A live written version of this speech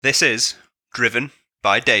This is Driven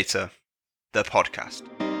by Data, the podcast.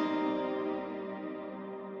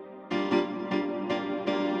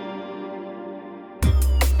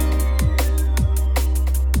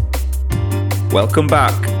 Welcome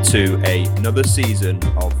back to another season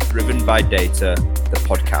of Driven by Data, the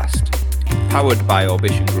podcast, powered by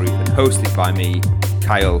Orbition Group and hosted by me,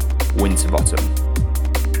 Kyle Winterbottom.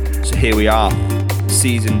 So here we are,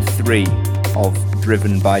 season 3 of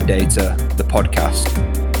Driven by Data, the podcast.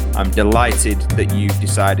 I'm delighted that you've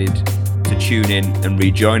decided to tune in and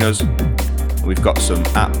rejoin us. We've got some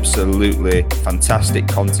absolutely fantastic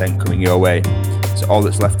content coming your way. So all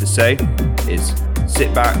that's left to say is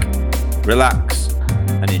sit back, relax,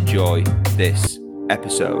 and enjoy this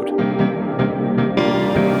episode.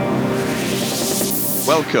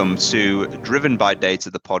 Welcome to Driven by Data,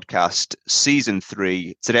 the podcast, season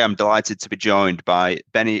 3. Today I'm delighted to be joined by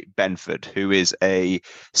Benny Benford, who is a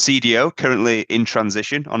CDO currently in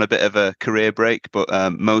transition on a bit of a career break, but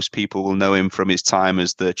most people will know him from his time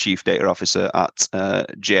as the Chief Data Officer at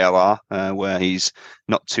JLR, where he's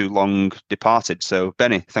not too long departed. So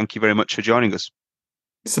Benny, thank you very much for joining us.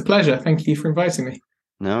 It's a pleasure. Thank you for inviting me.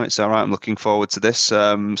 No, it's all right. I'm looking forward to this.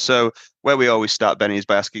 So where we always start, Benny, is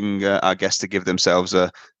by asking our guests to give themselves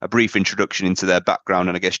a brief introduction into their background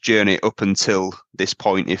and I guess journey up until this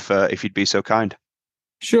point, if you'd be so kind.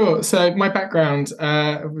 Sure. So my background,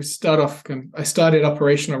 I started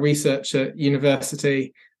operational research at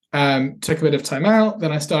university, took a bit of time out.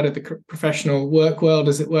 Then I started the professional work world,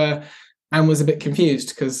 as it were, and was a bit confused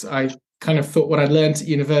because I kind of thought what I'd learned at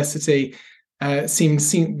university seemed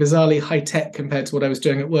bizarrely high tech compared to what I was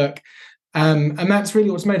doing at work. And that's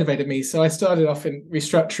really what's motivated me. So I started off in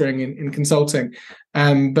restructuring in consulting,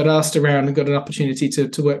 but asked around and got an opportunity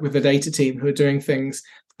to work with the data team who are doing things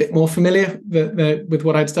a bit more familiar with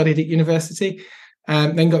what I'd studied at university.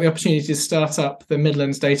 Then got the opportunity to start up the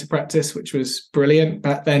Midlands data practice, which was brilliant.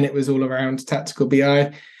 Back then it was all around tactical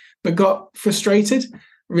BI, but got frustrated.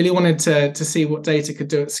 Really wanted to see what data could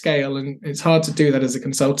do at scale. And it's hard to do that as a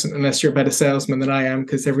consultant unless you're a better salesman than I am,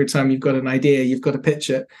 because every time you've got an idea, you've got to pitch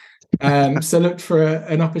it. So looked for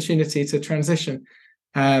an opportunity to transition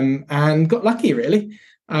and got lucky, really.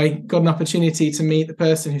 I got an opportunity to meet the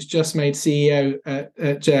person who's just made CEO at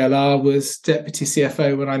JLR, was deputy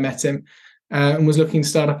CFO when I met him, and was looking to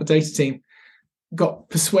start up a data team. Got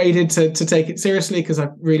persuaded to take it seriously because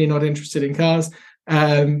I'm really not interested in cars.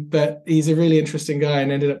 But he's a really interesting guy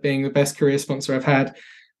and ended up being the best career sponsor I've had,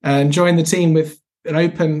 and joined the team with an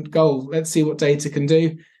open goal. Let's see what data can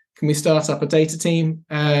do. Can we start up a data team?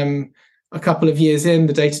 A couple of years in,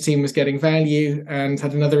 the data team was getting value, and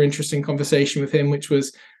had another interesting conversation with him, which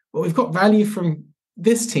was, well, we've got value from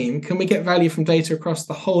this team. Can we get value from data across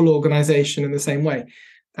the whole organization in the same way?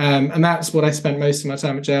 And that's what I spent most of my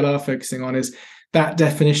time at JLR focusing on, is that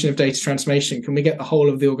definition of data transformation. Can we get the whole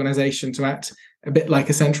of the organization to act a bit like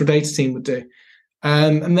a central data team would do?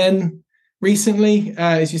 And then recently,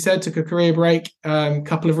 as you said, took a career break. A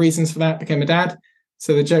couple of reasons for that: became a dad.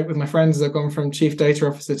 So the joke with my friends is I've gone from chief data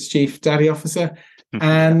officer to chief daddy officer.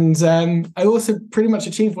 And I also pretty much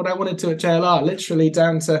achieved what I wanted to at JLR, literally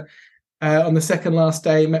down to on the second last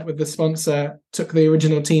day, met with the sponsor, took the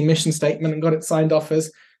original team mission statement and got it signed off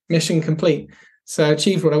as mission complete. So I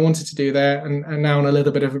achieved what I wanted to do there, and now on a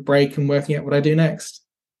little bit of a break and working out what I do next.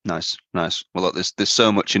 Nice. Well, look, there's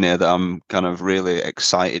so much in here that I'm kind of really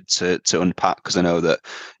excited to unpack, because I know that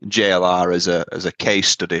JLR as a case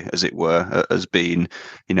study, as it were, has been,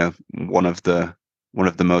 one of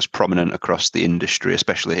the most prominent across the industry,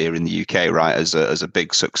 especially here in the UK, right? As a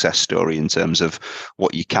big success story in terms of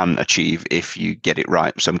what you can achieve if you get it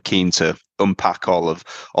right. So I'm keen to unpack all of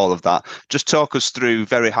that. Just talk us through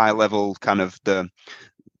very high level, kind of the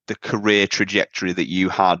career trajectory that you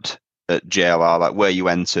had at JLR, like where you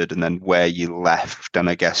entered and then where you left, and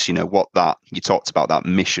I guess what that you talked about, that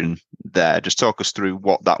mission there. Just talk us through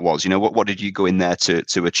what that was. What did you go in there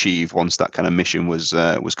to achieve once that kind of mission was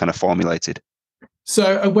kind of formulated?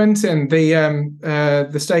 So I went in.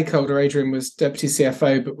 The stakeholder, Adrian, was deputy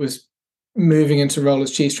CFO, but was moving into role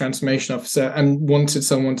as chief transformation officer and wanted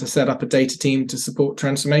someone to set up a data team to support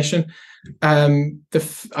transformation.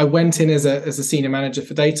 I went in as a senior manager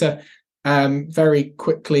for data. Very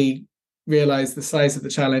quickly realized the size of the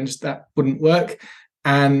challenge that wouldn't work,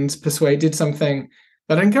 and persuaded something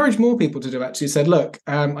that I encouraged more people to do. Actually said, look,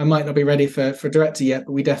 I might not be ready for director yet,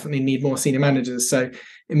 but we definitely need more senior managers. So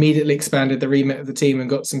immediately expanded the remit of the team and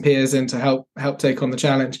got some peers in to help take on the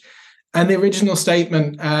challenge. And the original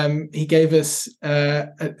statement, he gave us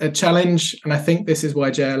a challenge, and I think this is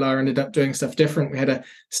why JLR ended up doing stuff different. We had a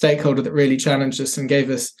stakeholder that really challenged us and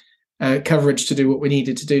gave us coverage to do what we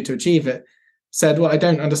needed to do to achieve it. said, well, I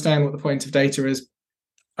don't understand what the point of data is.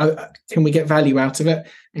 Can we get value out of it?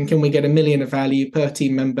 And can we get 1 million of value per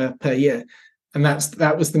team member per year? And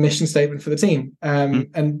that was the mission statement for the team.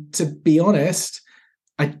 And to be honest,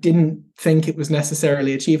 I didn't think it was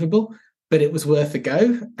necessarily achievable, but it was worth a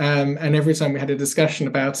go. And every time we had a discussion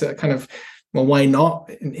about it, kind of, well, why not?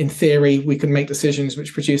 In theory, we could make decisions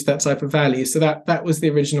which produce that type of value. So that was the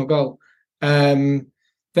original goal.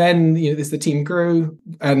 Then, as the team grew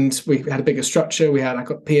and we had a bigger structure, I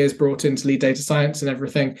got peers brought in to lead data science and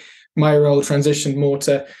everything. My role transitioned more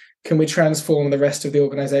to, can we transform the rest of the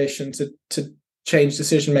organization to change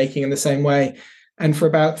decision making in the same way? And for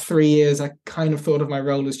about 3 years, I kind of thought of my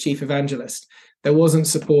role as chief evangelist. There wasn't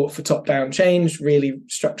support for top-down change, really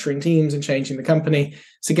structuring teams and changing the company.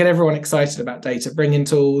 So get everyone excited about data, bring in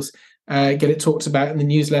tools, get it talked about in the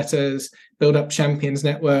newsletters, build up champions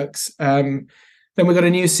networks. Then we got a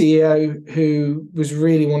new CEO who was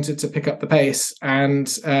really wanted to pick up the pace and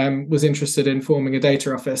was interested in forming a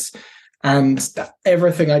data office. And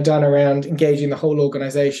everything I'd done around engaging the whole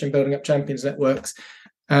organization, building up champions networks,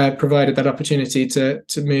 provided that opportunity to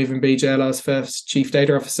move and be JLR's first chief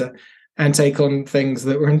data officer and take on things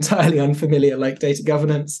that were entirely unfamiliar, like data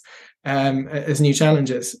governance, as new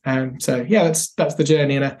challenges. So yeah, that's the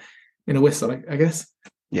journey in a whistle, I guess.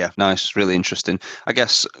 Yeah, nice, really interesting. I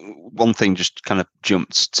guess one thing just kind of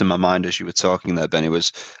jumped to my mind as you were talking there, Benny,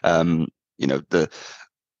 was the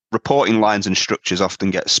reporting lines and structures often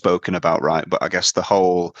get spoken about, right? But I guess the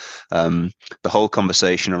whole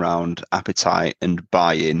conversation around appetite and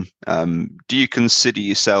buy-in. Do you consider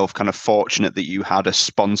yourself kind of fortunate that you had a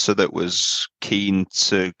sponsor that was keen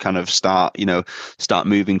to kind of start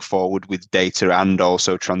moving forward with data and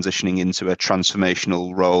also transitioning into a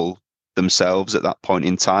transformational role themselves at that point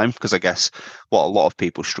in time? Because I guess what a lot of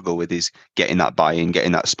people struggle with is getting that buy-in,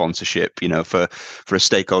 getting that sponsorship, for a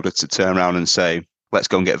stakeholder to turn around and say, let's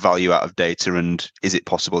go and get value out of data, and is it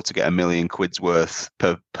possible to get £1 million worth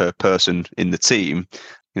per person in the team?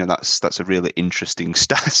 That's a really interesting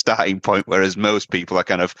starting point, whereas most people are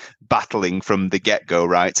kind of battling from the get-go,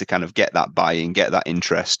 right, to kind of get that buy-in, get that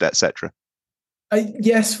interest, etc.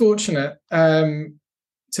 Yes, fortunate.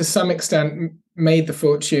 To some extent, made the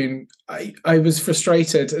fortune. I was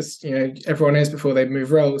frustrated, as everyone is before they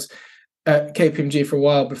move roles, at KPMG for a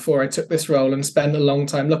while before I took this role, and spent a long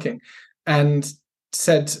time looking and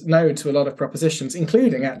said no to a lot of propositions,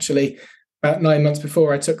 including actually about 9 months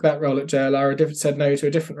before I took that role at JLR, I said no to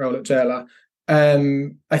a different role at JLR.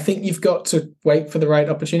 I think you've got to wait for the right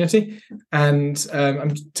opportunity. And to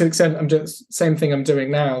an extent, I'm doing the same thing I'm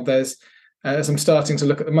doing now. There's as I'm starting to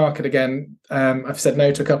look at the market again, I've said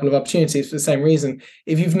no to a couple of opportunities for the same reason.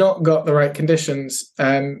 If you've not got the right conditions,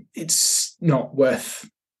 it's not worth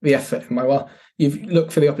the effort in my while. You've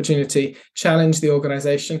looked for the opportunity, challenge the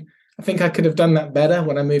organization. I think I could have done that better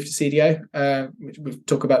when I moved to CDO. We'll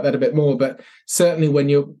talk about that a bit more, but certainly when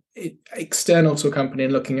you're external to a company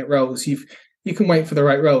and looking at roles, you can wait for the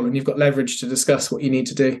right role, and you've got leverage to discuss what you need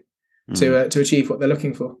to do to achieve what they're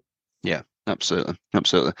looking for. Yeah, absolutely.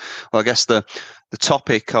 Well, I guess the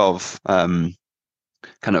topic of kind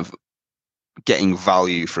of getting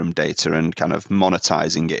value from data and kind of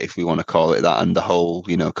monetizing it, if we want to call it that, and the whole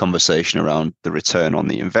conversation around the return on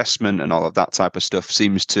the investment and all of that type of stuff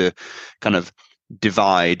seems to kind of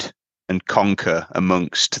divide and conquer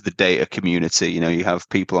amongst the data community. You have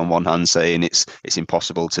people on one hand saying it's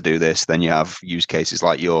impossible to do this. Then you have use cases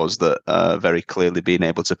like yours that are very clearly being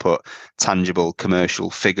able to put tangible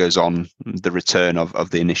commercial figures on the return of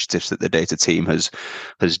the initiatives that the data team has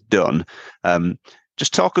done.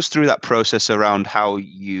 Just talk us through that process around how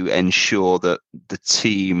you ensure that the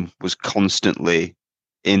team was constantly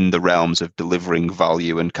in the realms of delivering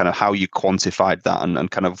value, and kind of how you quantified that,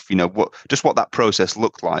 and kind of what that process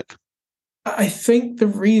looked like. I think the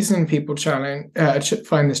reason people find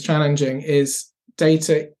this challenging is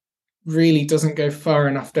data really doesn't go far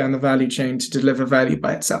enough down the value chain to deliver value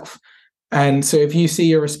by itself. And so if you see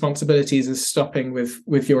your responsibilities as stopping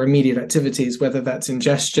with your immediate activities, whether that's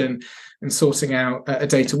ingestion and sorting out a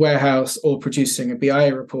data warehouse or producing a BI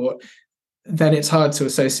report, then it's hard to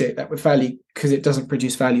associate that with value because it doesn't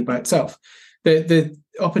produce value by itself. The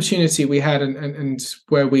opportunity we had and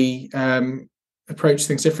where we approach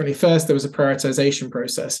things differently. First, there was a prioritization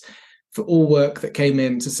process for all work that came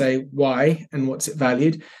in to say why and what's it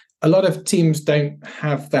valued. A lot of teams don't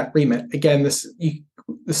have that remit. Again,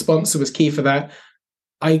 the sponsor was key for that.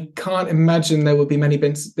 I can't imagine there will be many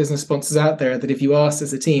business sponsors out there that if you asked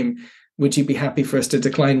as a team, would you be happy for us to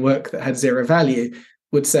decline work that had zero value,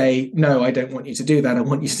 would say, no, I don't want you to do that. I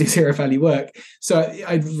want you to do zero value work. So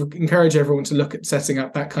I'd encourage everyone to look at setting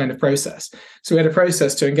up that kind of process. So we had a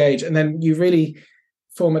process to engage, and then you really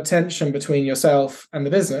form a tension between yourself and the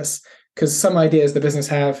business, because some ideas the business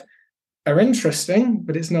have are interesting,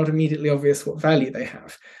 but it's not immediately obvious what value they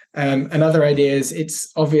have. And other ideas,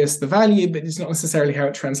 it's obvious the value, but it's not necessarily how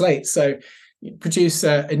it translates. So you produce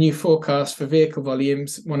a new forecast for vehicle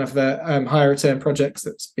volumes, one of the higher return projects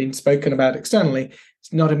that's been spoken about externally.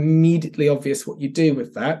 It's not immediately obvious what you do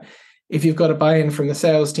with that. If you've got a buy-in from the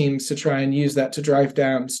sales teams to try and use that to drive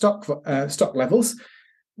down stock levels,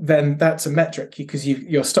 then that's a metric, because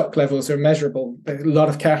your stock levels are measurable. A lot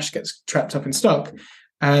of cash gets trapped up in stock.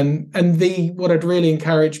 And what I'd really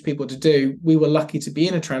encourage people to do, we were lucky to be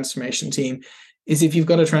in a transformation team, is if you've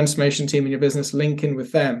got a transformation team in your business, link in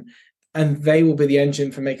with them, and they will be the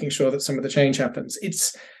engine for making sure that some of the change happens.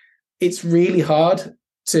 It's really hard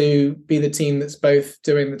to be the team that's both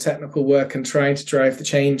doing the technical work and trying to drive the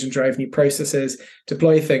change and drive new processes,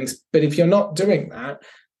 deploy things. But if you're not doing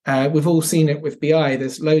that, we've all seen it with BI.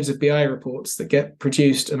 There's loads of BI reports that get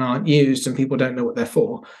produced and aren't used, and people don't know what they're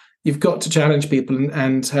for. You've got to challenge people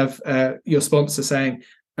and have your sponsor saying,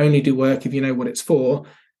 only do work if you know what it's for,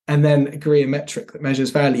 and then agree a metric that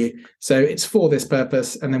measures value. So it's for this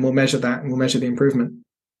purpose, and then we'll measure that, and we'll measure the improvement.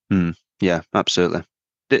 Yeah, absolutely.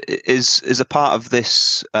 Is a part of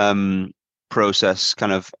this process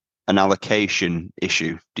kind of an allocation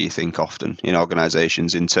issue, do you think, often in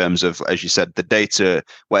organizations, in terms of, as you said, the data,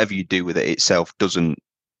 whatever you do with it itself doesn't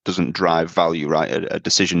drive value, right? A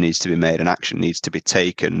decision needs to be made, an action needs to be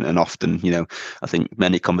taken. And often, I think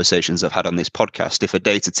many conversations I've had on this podcast, if a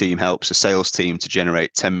data team helps a sales team to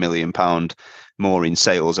generate £10 million more in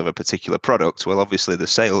sales of a particular product, well, obviously the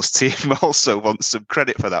sales team also wants some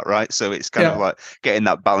credit for that, right? So it's kind of like getting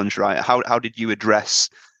that balance right. How did you address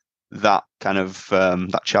that kind of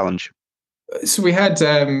that challenge? So we had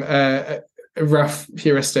a rough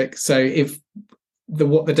heuristic. So if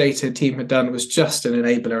what the data team had done was just an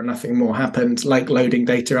enabler and nothing more happened, like loading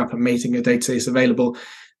data up and making a database available,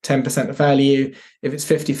 10% of value. If it's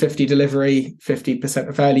 50-50 delivery, 50%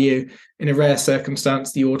 of value. In a rare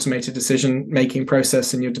circumstance, the automated decision-making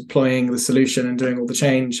process and you're deploying the solution and doing all the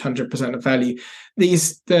change, 100% of value.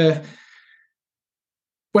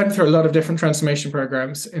 Went through a lot of different transformation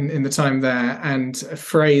programs in the time there, and a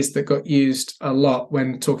phrase that got used a lot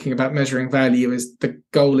when talking about measuring value is the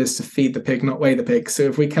goal is to feed the pig, not weigh the pig. So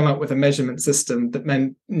if we come up with a measurement system that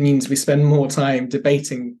means we spend more time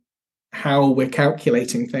debating how we're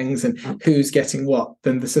calculating things and who's getting what,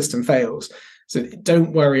 then the system fails. So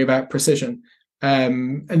don't worry about precision.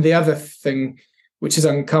 And the other thing, which is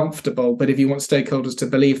uncomfortable, but if you want stakeholders to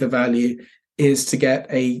believe the value, is to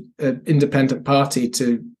get an independent party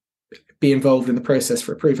to be involved in the process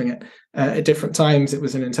for approving it. At different times, it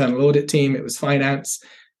was an internal audit team, it was finance,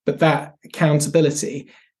 but that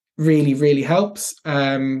accountability really, really helps.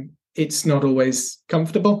 It's not always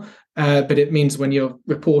comfortable, but it means when you're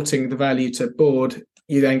reporting the value to board,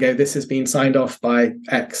 you then go, this has been signed off by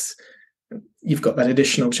X. You've got that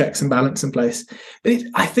additional checks and balance in place. But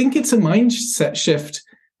I think it's a mindset shift,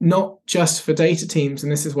 not just for data teams,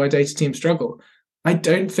 and this is why data teams struggle. I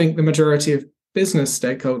don't think the majority of business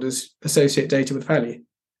stakeholders associate data with value.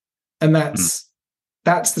 And that's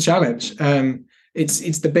the challenge.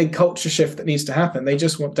 It's the big culture shift that needs to happen. They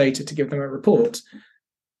just want data to give them a report.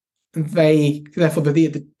 Therefore,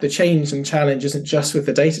 the change and challenge isn't just with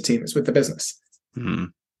the data team, it's with the business.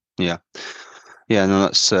 Yeah. No,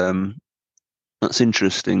 that's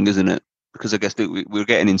interesting, isn't it? Because I guess we're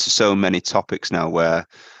getting into so many topics now where,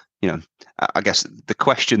 I guess the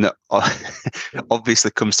question that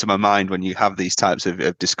obviously comes to my mind when you have these types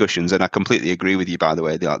of discussions, and I completely agree with you, by the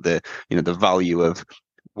way, the value of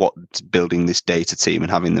what building this data team and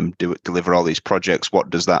having them deliver all these projects, what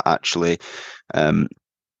does that actually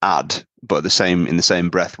add? But in the same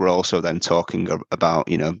breath, we're also then talking about,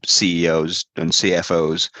 CEOs and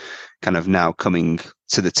CFOs kind of now coming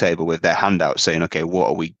to the table with their hand out saying, okay, what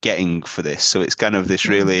are we getting for this? So it's kind of this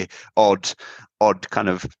really odd kind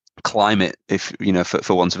of climate, if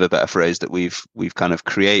for want of a better phrase, that we've kind of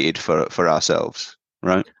created for ourselves,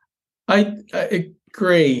 right? I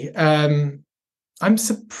agree. I'm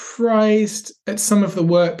surprised at some of the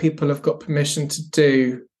work people have got permission to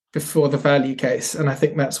do before the value case, and I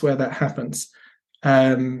think that's where that happens.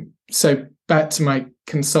 So back to my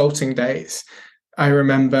consulting days, I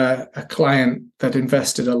remember a client that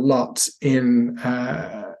invested a lot in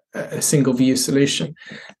a single view solution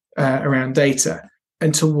around data,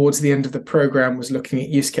 and towards the end of the program was looking at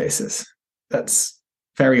use cases. That's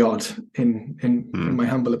very odd in my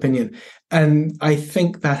humble opinion. And I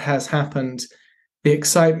think that has happened the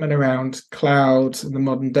excitement around cloud and the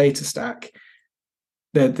modern data stack,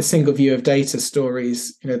 the single view of data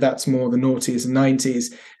stories, that's more the noughties and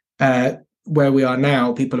 90s. Where we are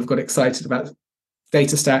now, people have got excited about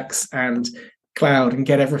data stacks and cloud and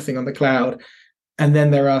get everything on the cloud. And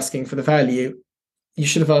then they're asking for the value. You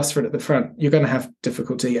should have asked for it at the front. You're going to have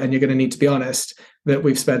difficulty, and you're going to need to be honest that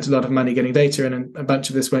we've spent a lot of money getting data in, and a bunch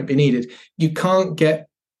of this won't be needed. You can't get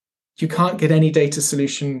any data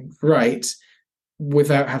solution right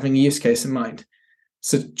without having a use case in mind.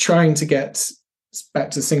 So trying to get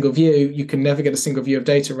back to the single view, you can never get a single view of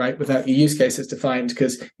data right without your use cases defined,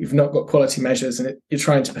 because you've not got quality measures, and you're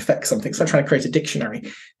trying to perfect something. It's like trying to create a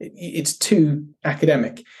dictionary. It's too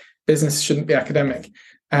academic. Business shouldn't be academic.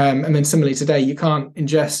 And then similarly today, you can't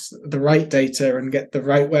ingest the right data and get the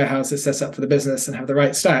right warehouses set up for the business and have the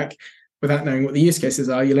right stack without knowing what the use cases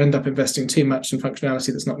are. You'll end up investing too much in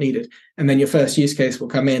functionality that's not needed. And then your first use case will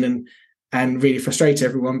come in and really frustrate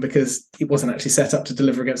everyone because it wasn't actually set up to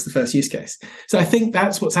deliver against the first use case. So I think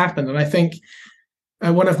that's what's happened. And I think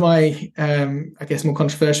one of my, I guess, more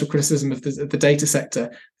controversial criticism of the data sector,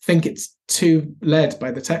 I think it's too led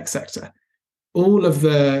by the tech sector. All of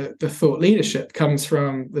the thought leadership comes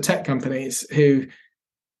from the tech companies who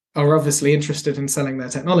are obviously interested in selling their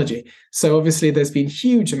technology. So obviously there's been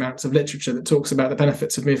huge amounts of literature that talks about the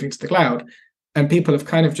benefits of moving to the cloud. And people have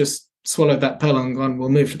kind of just swallowed that pill and gone, we'll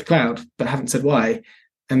move to the cloud, but haven't said why.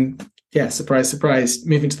 And yeah, surprise, surprise,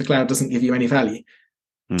 moving to the cloud doesn't give you any value.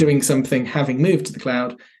 Doing something, having moved to the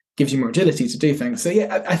cloud, gives you more agility to do things. So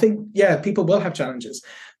yeah, I think, people will have challenges.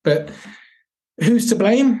 But who's to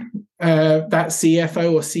blame? That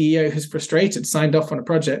CFO or CEO who's frustrated, signed off on a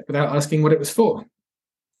project without asking what it was for.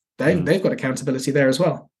 They've got accountability there as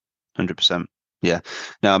well. 100%. Yeah.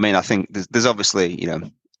 No, I mean, I think there's obviously,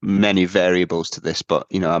 many variables to this, but,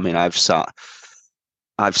 I've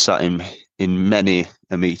sat in many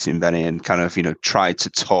a meeting, Benny, and kind of, tried to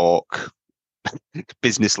talk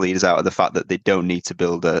business leaders out of the fact that they don't need to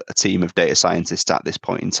build a team of data scientists at this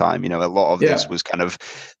point in time. A lot of this was kind of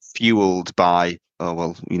fueled by,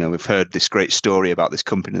 we've heard this great story about this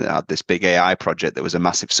company that had this big AI project that was a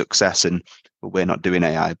massive success, and we're not doing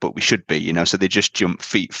AI, but we should be, so they just jump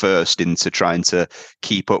feet first into trying to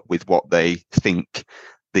keep up with what they think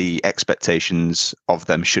the expectations of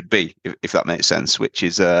them should be, if that makes sense, which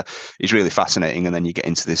is really fascinating. And then you get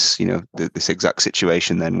into this, this exact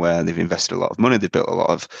situation then where they've invested a lot of money, they've built a lot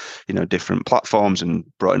of, different platforms and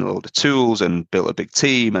brought in a load of tools and built a big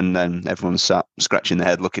team, and then everyone's sat scratching their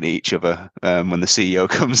head looking at each other when the CEO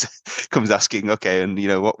comes asking, okay, and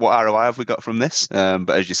what ROI have we got from this? But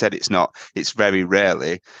as you said, it's very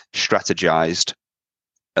rarely strategized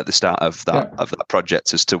at the start of that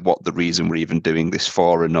project as to what the reason we're even doing this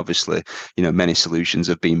for. And obviously, many solutions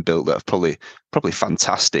have been built that are probably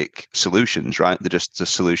fantastic solutions, right? They're just the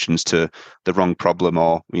solutions to the wrong problem,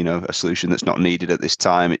 or a solution that's not needed at this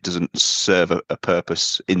time. It doesn't serve a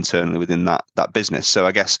purpose internally within that business. So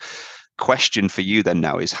I guess question for you then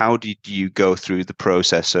now is, how did you go through the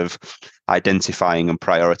process of identifying and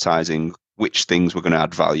prioritizing which things were going to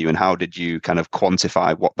add value, and how did you kind of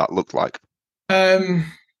quantify what that looked like?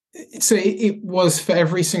 So it was for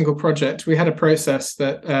every single project. We had a process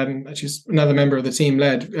that actually another member of the team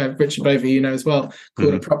led, Richard Bovey, as well,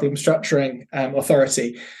 called a problem structuring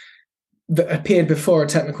authority, that appeared before a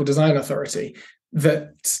technical design authority,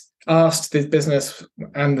 that asked the business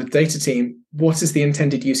and the data team, what is the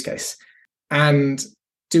intended use case? And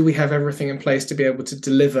do we have everything in place to be able to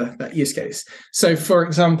deliver that use case? So, for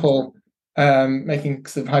example, making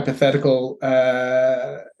sort of hypothetical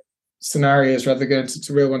scenarios rather than going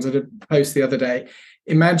to real ones. I did a post the other day.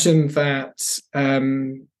 Imagine that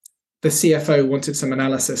the CFO wanted some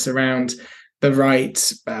analysis around the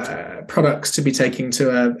right products to be taking to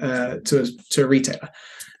a retailer,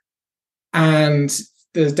 and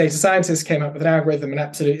the data scientists came up with an algorithm and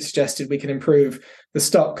absolutely suggested we can improve the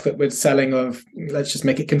stock that we're selling of, let's just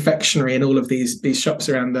make it confectionery in all of these shops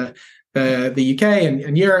around the UK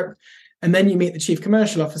and Europe. And then you meet the chief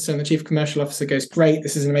commercial officer, and the chief commercial officer goes, great,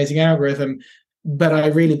 this is an amazing algorithm, but I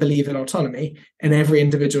really believe in autonomy, and every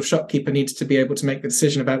individual shopkeeper needs to be able to make the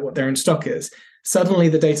decision about what their own stock is. Suddenly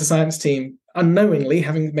the data science team, unknowingly,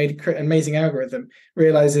 having made an amazing algorithm,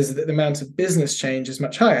 realizes that the amount of business change is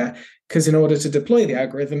much higher, because in order to deploy the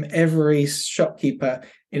algorithm, every shopkeeper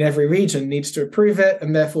in every region needs to approve it,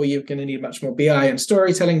 and therefore you're going to need much more BI and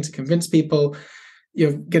storytelling to convince people.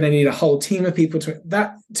 You're going to need a whole team of people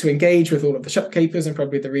to engage with all of the shopkeepers and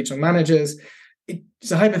probably the regional managers.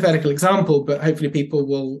 It's a hypothetical example, but hopefully people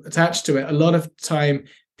will attach to it. A lot of time,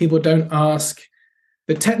 people don't ask.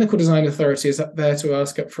 The technical design authority is up there to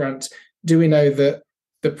ask up front, do we know that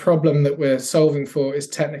the problem that we're solving for is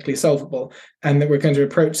technically solvable, and that we're going to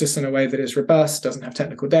approach this in a way that is robust, doesn't have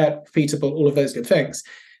technical debt, repeatable, all of those good things.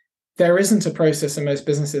 There isn't a process in most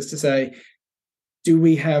businesses to say, do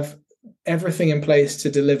we have everything in place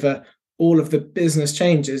to deliver all of the business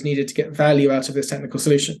changes needed to get value out of this technical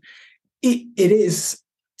solution? It is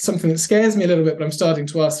something that scares me a little bit, but I'm starting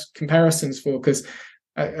to ask comparisons for, because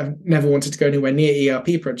I've never wanted to go anywhere near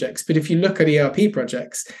ERP projects. But if you look at ERP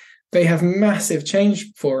projects, they have massive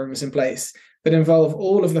change forums in place that involve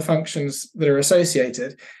all of the functions that are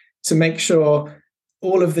associated to make sure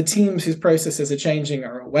all of the teams whose processes are changing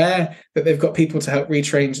are aware, that they've got people to help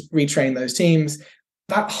retrain those teams,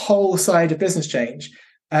 that whole side of business change.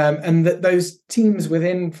 And that those teams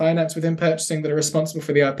within finance, within purchasing, that are responsible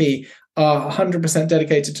for the ERP are 100%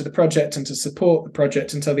 dedicated to the project and to support the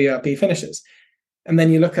project until the ERP finishes. And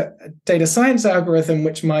then you look at a data science algorithm,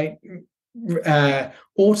 which might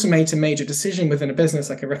automate a major decision within a business,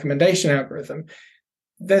 like a recommendation algorithm.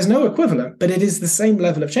 There's no equivalent, but it is the same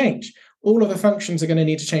level of change. All of the functions are going to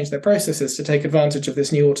need to change their processes to take advantage of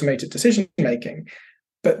this new automated decision making.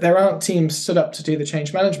 But there aren't teams stood up to do the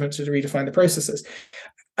change management to redefine the processes.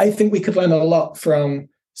 I think we could learn a lot from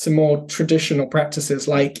some more traditional practices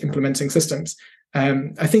like implementing systems.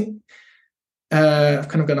 I think I've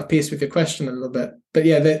kind of gone off piece with your question a little bit, but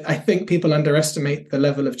yeah, I think people underestimate the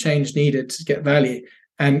level of change needed to get value,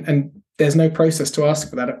 and there's no process to ask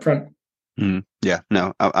for that up front. Yeah,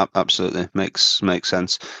 no, absolutely makes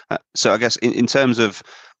sense. So I guess in terms of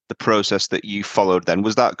the process that you followed, then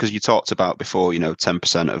was that because you talked about before,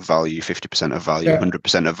 10% of value, 50% of value,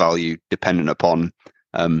 100% of value, dependent upon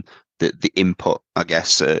the input, I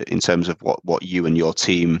guess, in terms of what you and your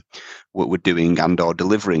team were doing and or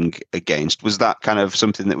delivering against. Was that kind of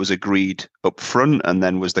something that was agreed up front, and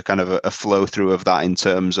then was there kind of a flow through of that in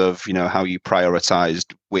terms of how you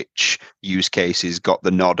prioritized which use cases got the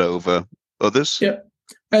nod over others? Yeah,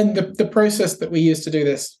 and the process that we used to do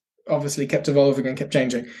this obviously kept evolving and kept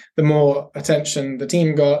changing. The more attention the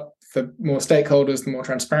team got, the more stakeholders, the more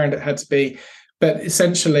transparent it had to be. But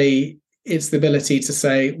essentially, it's the ability to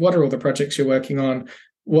say, what are all the projects you're working on?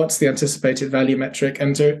 What's the anticipated value metric?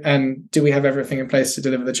 And do we have everything in place to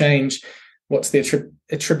deliver the change? What's the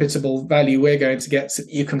attributable value we're going to get? So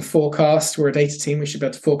you can forecast. We're a data team. We should be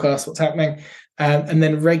able to forecast what's happening. And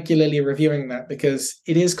then regularly reviewing that, because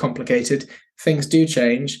it is complicated. Things do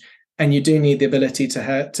change. And you do need the ability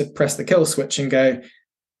to press the kill switch and go,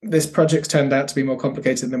 this project's turned out to be more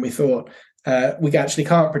complicated than we thought. We actually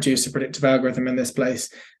can't produce a predictive algorithm in this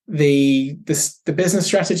place. The business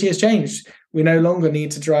strategy has changed. We no longer need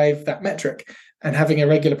to drive that metric, and having a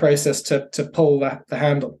regular process to pull the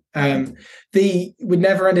handle. We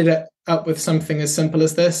never ended up with something as simple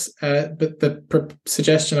as this, but the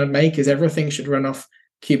suggestion I'd make is everything should run off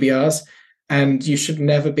QBRs, and you should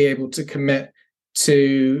never be able to commit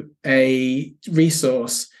to a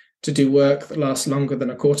resource to do work that lasts longer than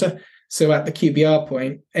a quarter. So at the QBR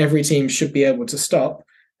point, every team should be able to stop,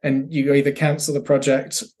 and you either cancel the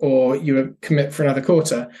project or you commit for another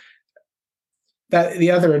quarter. That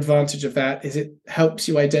the other advantage of that is it helps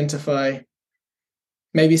you identify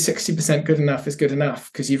maybe 60% good enough is good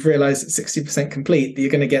enough, because you've realized that 60% complete, that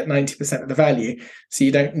you're going to get 90% of the value. So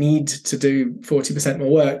you don't need to do 40%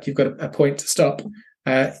 more work. You've got a point to stop.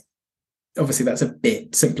 Obviously, that's a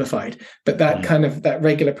bit simplified, but that kind of that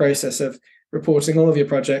regular process of reporting all of your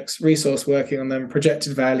projects, resource working on them,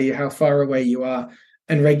 projected value, how far away you are,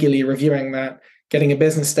 and regularly reviewing that, getting a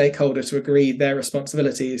business stakeholder to agree their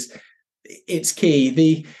responsibilities, it's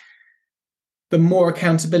key. The more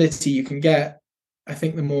accountability you can get, I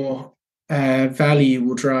think the more value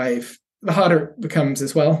will drive. The harder it becomes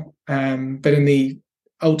as well. But in the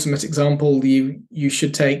ultimate example, you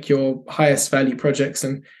should take your highest value projects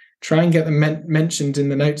and try and get them mentioned in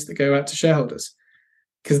the notes that go out to shareholders,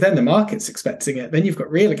 because then the market's expecting it. Then you've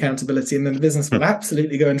got real accountability, and then the business will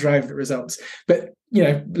absolutely go and drive the results. But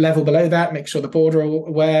level below that, make sure the board are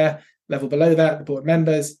aware. Level below that, the board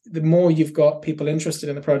members. The more you've got people interested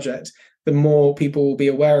in the project, the more people will be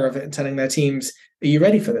aware of it and telling their teams, "Are you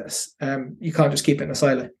ready for this?" You can't just keep it in a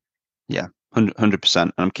silo. Yeah,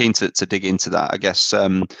 100%. I'm keen to dig into that. I guess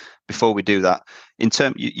before we do that,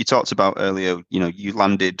 you talked about earlier, you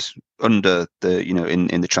landed under the,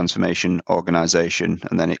 in the transformation organization,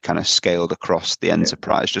 and then it kind of scaled across the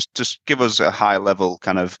enterprise. Just give us a high level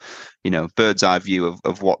kind of, bird's eye view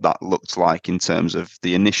of what that looked like in terms of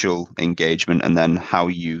the initial engagement, and then how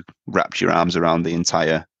you wrapped your arms around the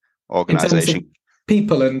entire organization.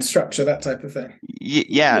 People and structure, that type of thing.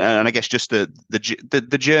 Yeah, and I guess just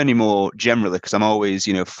the journey more generally, because I'm always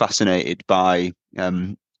fascinated by,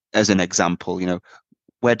 as an example,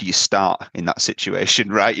 where do you start in that situation,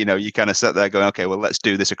 right? You kind of sit there going, okay, well, let's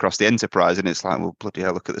do this across the enterprise. And it's like, well, bloody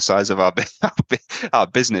hell, look at the size of our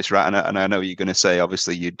business, right? And I know you're going to say,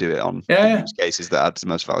 obviously, you'd do it on the use cases that adds the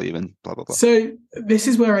most value and blah, blah, blah. So this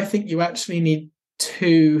is where I think you actually need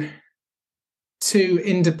two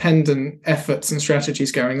independent efforts and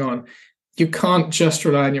strategies going on. You can't just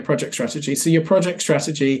rely on your project strategy. So your project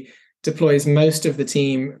strategy deploys most of the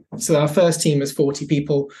team. So our first team was 40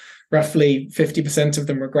 people. Roughly 50% of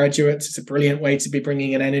them were graduates. It's a brilliant way to be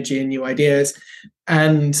bringing in energy and new ideas.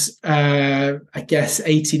 And I guess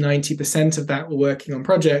 80-90% of that were working on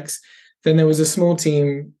projects. Then there was a small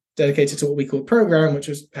team dedicated to what we call program, which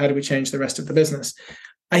was how do we change the rest of the business.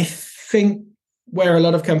 I think where a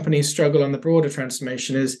lot of companies struggle on the broader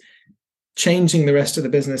transformation is changing the rest of the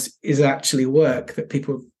business is actually work that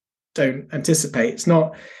people don't anticipate. It's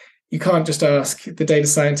not, you can't just ask the data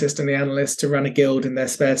scientist and the analyst to run a guild in their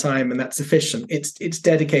spare time and that's sufficient. It's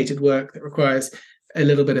dedicated work that requires a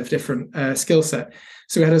little bit of different skill set.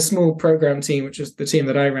 So we had a small program team, which was the team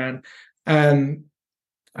that I ran.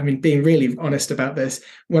 Being really honest about this,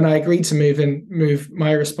 when I agreed to move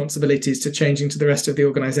my responsibilities to changing to the rest of the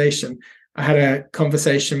organization, I had a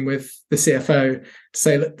conversation with the CFO to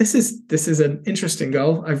say, look, this is an interesting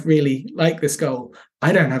goal. I really like this goal.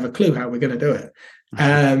 I don't have a clue how we're going to do it.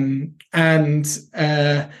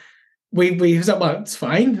 We was like, well, it's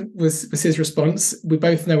fine, was his response. We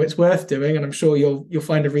both know it's worth doing, and I'm sure you'll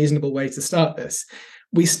find a reasonable way to start this.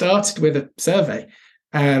 We started with a survey.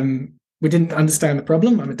 We didn't understand the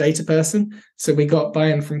problem. I'm a data person. So we got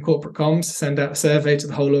buy-in from corporate comms to send out a survey to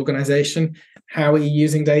the whole organization. How are you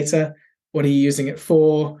using data? What are you using it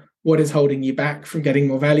for? What is holding you back from getting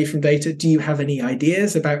more value from data? Do you have any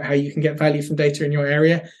ideas about how you can get value from data in your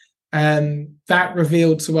area? That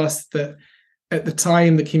revealed to us that at the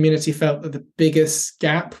time, the community felt that the biggest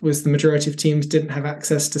gap was the majority of teams didn't have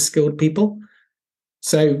access to skilled people.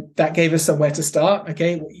 So that gave us somewhere to start.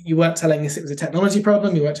 Okay, you weren't telling us it was a technology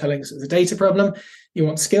problem. You weren't telling us it was a data problem. You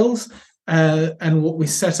want skills. And what we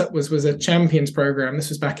set up was a champions program. This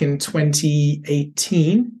was back in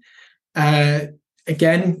 2018.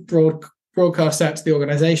 Again, broadcast out to the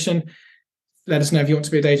organization. Let us know if you want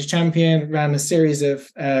to be a data champion. Ran a series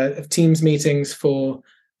of teams meetings for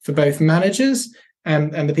both managers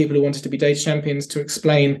and the people who wanted to be data champions to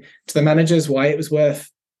explain to the managers why it was worth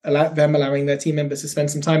allowing their team members to spend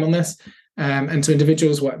some time on this, and to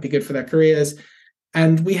individuals what would be good for their careers.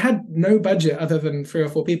 And we had no budget other than 3 or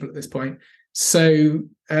 4 people at this point. So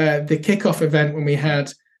the kickoff event, when we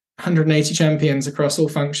had 180 champions across all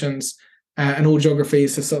functions and all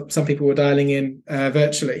geographies, so some people were dialing in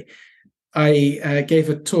virtually, I gave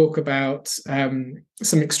a talk about some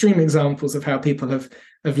extreme examples of how people have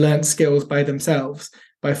learned skills by themselves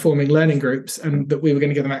by forming learning groups, and that we were going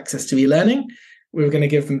to give them access to e-learning. We were going to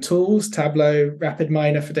give them tools, Tableau,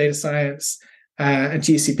 RapidMiner for data science, and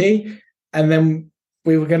GCP. And then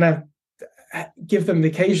we were going to give them the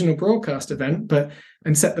occasional broadcast event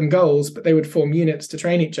and set them goals, but they would form units to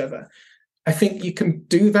train each other. I think you can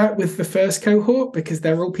do that with the first cohort because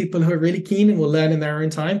they're all people who are really keen and will learn in their own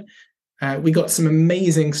time. We got some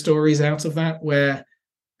amazing stories out of that where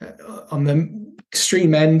on the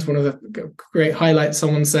extreme end, one of the great highlights,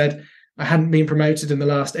 someone said, I hadn't been promoted in the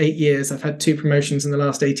last 8 years. I've had 2 promotions in the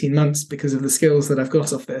last 18 months because of the skills that I've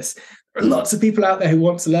got off this. There are lots of people out there who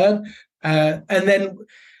want to learn. And then,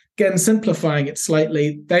 again, simplifying it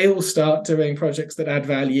slightly, they all start doing projects that add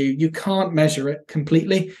value. You can't measure it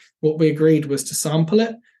completely. What we agreed was to sample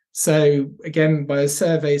it. So, again, by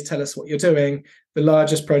surveys, tell us what you're doing. The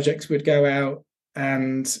largest projects would go out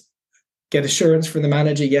and get assurance from the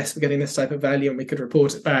manager, yes, we're getting this type of value, and we could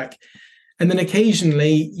report it back. And then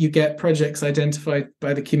occasionally you get projects identified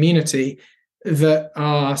by the community that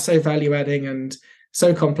are so value-adding and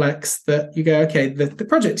so complex that you go, okay, the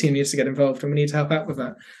project team needs to get involved and we need to help out with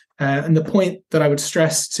that. And the point that I would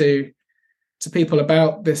stress to people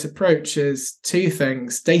about this approach is 2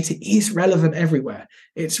 things. Data is relevant everywhere.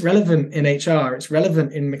 It's relevant in HR. It's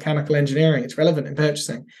relevant in mechanical engineering. It's relevant in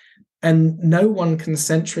purchasing. And no one can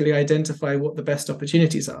centrally identify what the best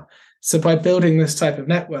opportunities are. So by building this type of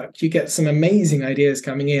network, you get some amazing ideas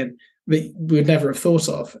coming in that we would never have thought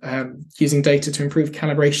of, using data to improve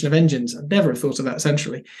calibration of engines. I'd never have thought of that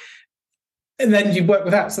centrally. And then you work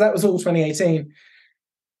with that. So that was all 2018.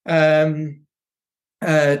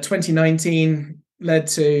 2019 led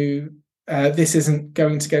to this isn't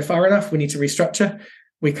going to go far enough. We need to restructure.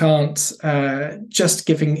 We can't just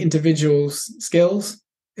giving individuals skills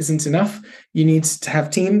isn't enough. You need to have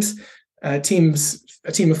teams. A team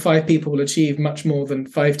of 5 people will achieve much more than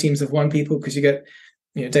 5 teams of 1 people because you get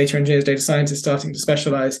data engineers, data scientists starting to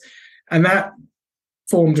specialize. And that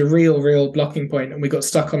formed a real blocking point, and we got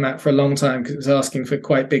stuck on that for a long time because it was asking for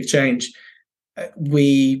quite big change.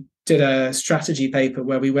 We did a strategy paper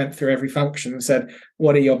where we went through every function and said,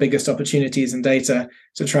 what are your biggest opportunities in data,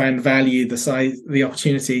 to try and value the size, the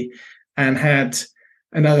opportunity, and had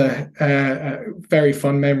another very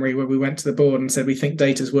fond memory where we went to the board and said, we think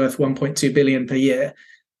data is worth 1.2 billion per year.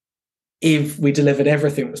 If we delivered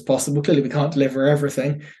everything that was possible, clearly we can't deliver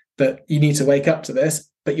everything, but you need to wake up to this,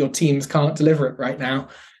 but your teams can't deliver it right now.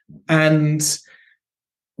 And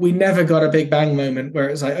we never got a big bang moment where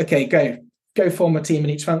it was like, okay, go form a team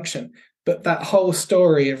in each function. But that whole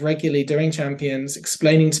story of regularly doing champions,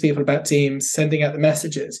 explaining to people about teams, sending out the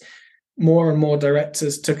messages, more and more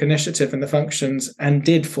directors took initiative in the functions and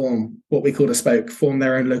did form what we called a spoke, form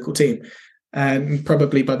their own local team. And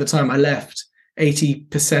probably by the time I left,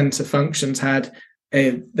 80% of functions had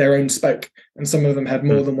their own spoke, and some of them had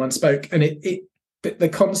more than one spoke. And the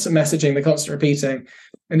constant messaging, the constant repeating,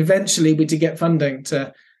 and eventually we did get funding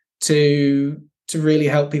to really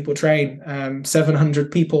help people train.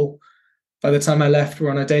 700 people by the time I left were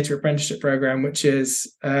on a data apprenticeship program, which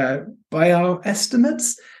is, by our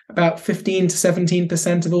estimates, about 15 to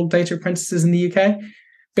 17% of all data apprentices in the UK.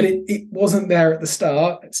 But it wasn't there at the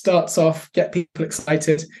start. It starts off, get people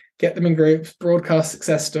excited, get them in groups, broadcast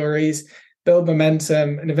success stories, build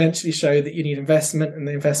momentum, and eventually show that you need investment and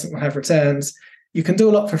the investment will have returns. You can do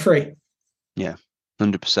a lot for free. Yeah,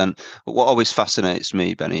 100%. But what always fascinates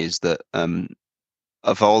me, Benny, is that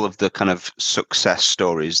of all of the kind of success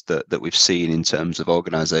stories that we've seen in terms of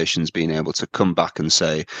organizations being able to come back and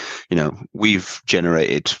say, we've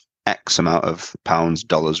generated X amount of pounds,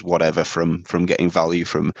 dollars, whatever, from getting value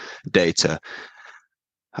from data.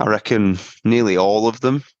 I reckon nearly all of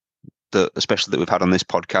them, especially that we've had on this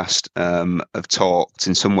podcast, have talked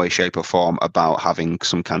in some way, shape or form about having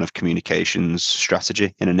some kind of communications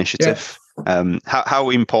strategy and initiative. Yeah. How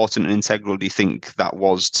important and integral do you think that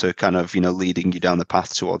was to kind of, leading you down the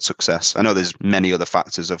path towards success? I know there's many other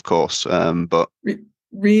factors, of course, but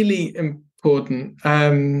really important.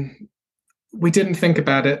 We didn't think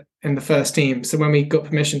about it in the first team. So when we got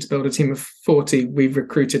permission to build a team of 40, we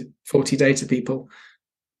recruited 40 data people,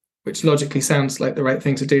 which logically sounds like the right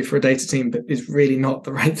thing to do for a data team, but is really not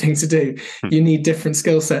the right thing to do. You need different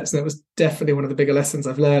skill sets. And that was definitely one of the bigger lessons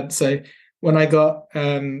I've learned. So when I got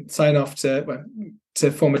sign off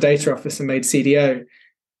to form a data office and made CDO,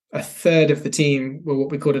 a third of the team were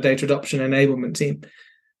what we called a data adoption enablement team.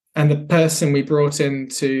 And the person we brought in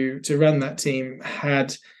to run that team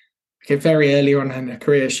had, very early on in her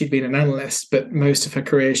career, she'd been an analyst, but most of her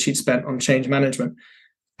career she'd spent on change management.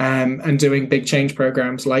 And doing big change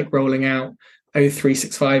programs like rolling out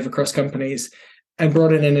O365 across companies, and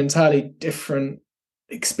brought in an entirely different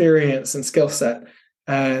experience and skill set.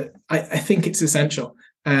 I think it's essential.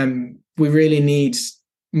 We really need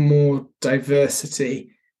more diversity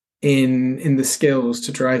in the skills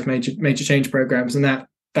to drive major change programs, and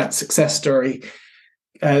that success story,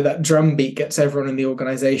 that drumbeat gets everyone in the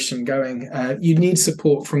organization going. You need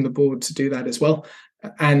support from the board to do that as well.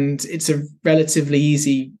 And it's a relatively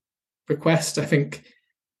easy request. I think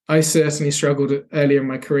I certainly struggled earlier in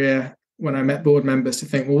my career when I met board members to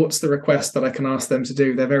think, well, what's the request that I can ask them to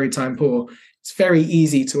do? They're very time poor. It's very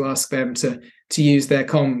easy to ask them to use their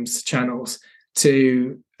comms channels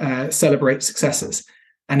to celebrate successes.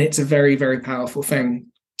 And it's a very, very powerful thing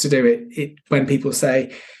to do it. When people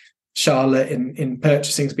say, Charlotte in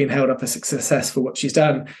purchasing has been held up as success for what she's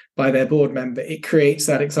done by their board member, it creates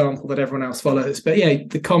that example that everyone else follows. But yeah,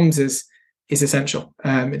 the comms is essential.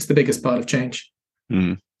 It's the biggest part of change.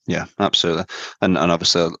 Yeah, absolutely. And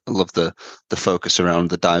obviously I love the focus around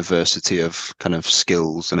the diversity of kind of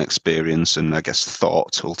skills and experience, and I guess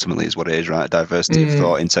thought ultimately is what it is, right? Diversity of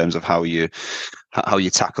thought in terms of how you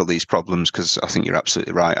tackle these problems, because I think you're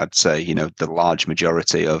absolutely right. I'd say, the large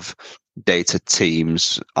majority of data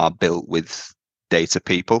teams are built with data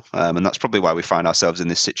people, and that's probably why we find ourselves in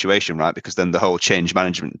this situation, right? Because then the whole change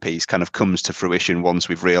management piece kind of comes to fruition once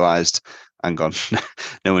we've realized, hang on,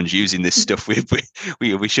 no one's using this stuff.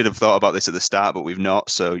 We should have thought about this at the start, but we've not.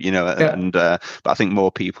 So but I think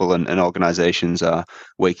more people and organizations are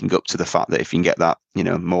waking up to the fact that if you can get that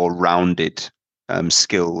more rounded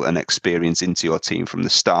skill and experience into your team from the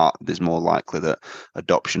start, there's more likely that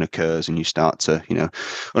adoption occurs, and you start to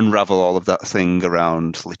unravel all of that thing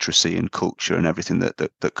around literacy and culture and everything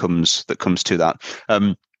that comes to that.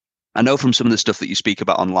 I know from some of the stuff that you speak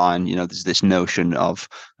about online, there's this notion of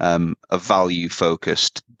a value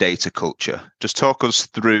focused data culture. Just talk us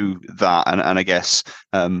through that, and I guess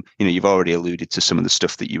you've already alluded to some of the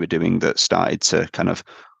stuff that you were doing that started to kind of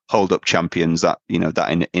hold up champions, that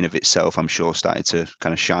that in of itself, I'm sure, started to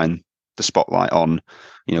kind of shine the spotlight on,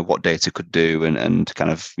 what data could do, and kind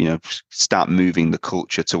of, start moving the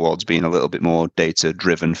culture towards being a little bit more data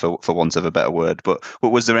driven, for want of a better word. But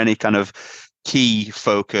was there any kind of key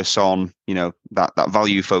focus on, that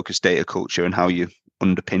value focused data culture and how you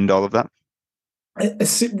underpinned all of that? A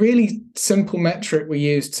really simple metric we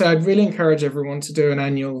used. So I'd really encourage everyone to do an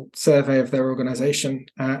annual survey of their organization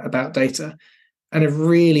about data. And a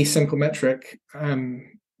really simple metric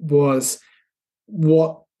was,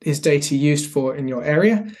 what is data used for in your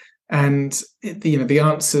area? And the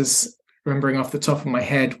answers, remembering off the top of my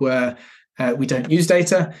head, were we don't use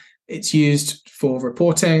data. It's used for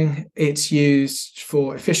reporting. It's used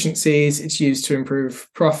for efficiencies. It's used to improve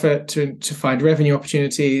profit, to find revenue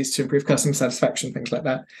opportunities, to improve customer satisfaction, things like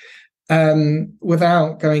that.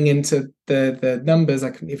 Without going into the numbers,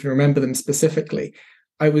 I couldn't even remember them specifically.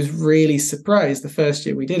 I was really surprised the first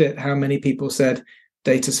year we did it, how many people said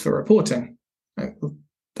data's for reporting.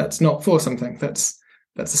 That's not for something. That's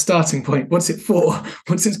a starting point. What's it for?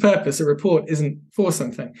 What's its purpose? A report isn't for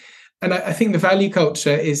something. And I think the value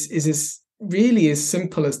culture is really as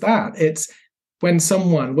simple as that. It's when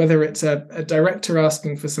someone, whether it's a director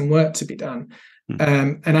asking for some work to be done,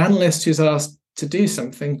 an analyst who's asked to do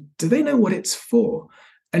something, do they know what it's for?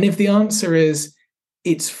 And if the answer is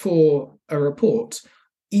it's for a report,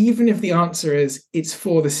 even if the answer is it's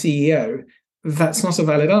for the CEO, that's not a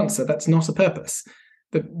valid answer. That's not a purpose.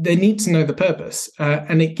 But they need to know the purpose.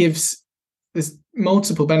 And there's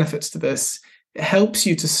multiple benefits to this. It helps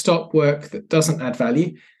you to stop work that doesn't add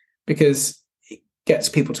value, because it gets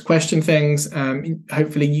people to question things.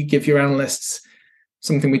 Hopefully you give your analysts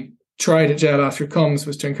something. We tried at JLR through comms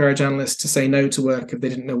was to encourage analysts to say no to work if they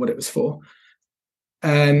didn't know what it was for.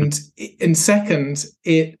 And second,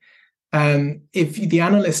 if the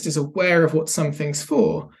analyst is aware of what something's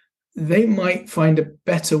for, they might find a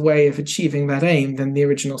better way of achieving that aim than the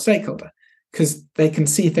original stakeholder, because they can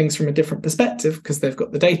see things from a different perspective, because they've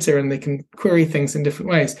got the data and they can query things in different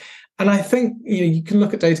ways. And I think you can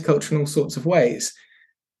look at data culture in all sorts of ways,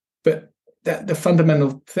 but the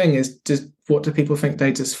fundamental thing is, what do people think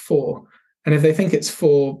data's for? And if they think it's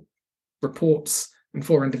for reports and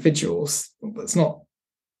for individuals, that's not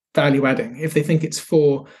value adding. If they think it's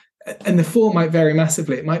for, and the for might vary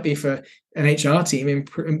massively. It might be for an HR team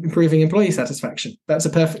improving employee satisfaction. That's a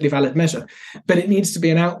perfectly valid measure, but it needs to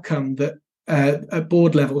be an outcome that at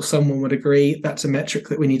board level, someone would agree that's a metric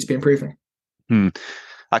that we need to be improving.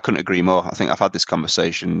 I couldn't agree more. I think I've had this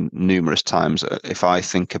conversation numerous times. If I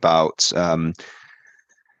think about, the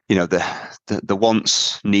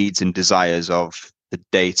wants, needs, and desires of the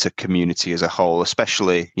data community as a whole,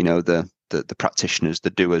 especially, the practitioners, the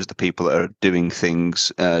doers, the people that are doing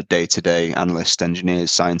things day to day, analysts, engineers,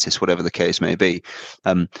 scientists, whatever the case may be.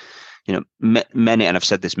 Many, and I've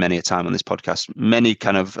said this many a time on this podcast, many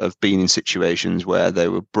kind of have been in situations where they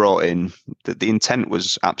were brought in, that the intent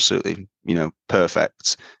was absolutely,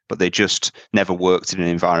 perfect, but they just never worked in an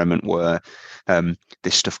environment where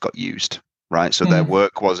this stuff got used. Right. So their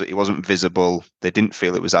work it wasn't visible. They didn't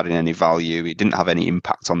feel it was adding any value. It didn't have any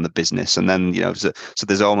impact on the business. And then, so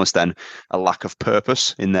there's almost then a lack of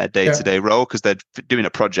purpose in their day-to-day role, because they're doing a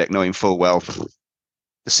project knowing full well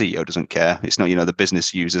the CEO doesn't care. It's not, the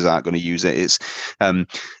business users aren't going to use it. It's and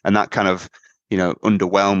that kind of,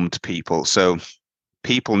 underwhelmed people. So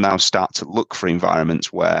people now start to look for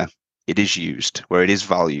environments where it is used, where it is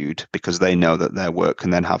valued, because they know that their work can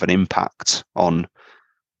then have an impact on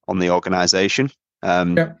the organization.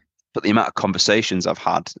 But the amount of conversations I've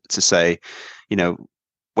had to say,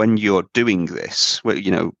 when you're doing this, where,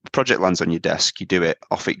 project lands on your desk, you do it,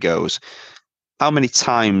 off it goes. How many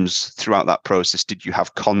times throughout that process did you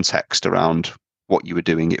have context around what you were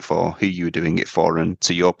doing it for, who you were doing it for, and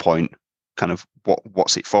to your point, kind of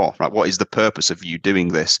what's it for, right? What is the purpose of you doing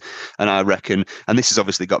this? And I reckon, and this has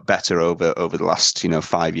obviously got better over the last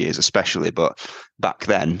 5 years especially, but back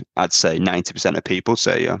then I'd say 90% of people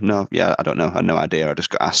say, I don't know, I had no idea, I just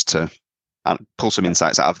got asked to pull some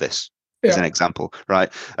insights out of this as an example,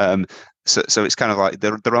 right? So it's kind of like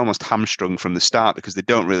they're almost hamstrung from the start, because they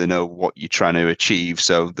don't really know what you're trying to achieve.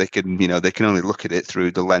 So they can only look at it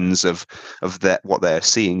through the lens of what they're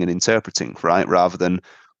seeing and interpreting, right? Rather than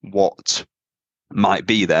what might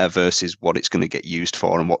be there versus what it's going to get used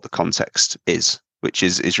for and what the context is, which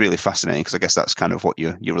is really fascinating, because I guess that's kind of what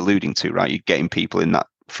you're alluding to, right? You're getting people in that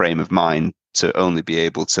frame of mind to only be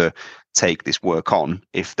able to take this work on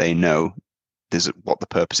if they know there's what the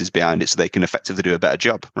purpose is behind it, so they can effectively do a better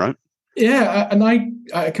job, right? Yeah, and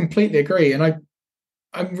I completely agree. And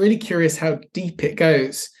I'm really curious how deep it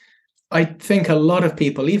goes. I think a lot of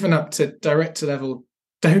people, even up to director level,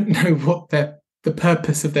 don't know what their the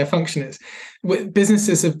purpose of their function is.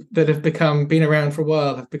 Businesses that have been around for a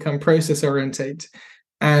while have become process oriented,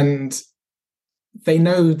 and they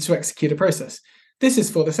know to execute a process. This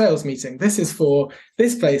is for the sales meeting. This is for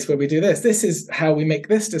this place where we do this. This is how we make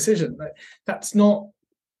this decision. That's not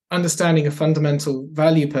understanding a fundamental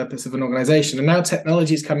value purpose of an organization. And now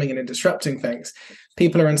technology is coming in and disrupting things.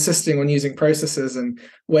 People are insisting on using processes and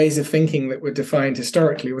ways of thinking that were defined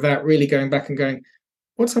historically without really going back and going,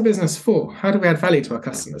 what's our business for? How do we add value to our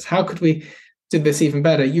customers? How could we do this even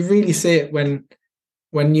better? You really see it when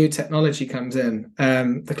new technology comes in.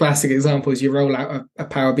 The classic example is you roll out a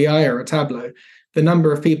Power BI or a Tableau. The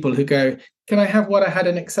number of people who go, can I have what I had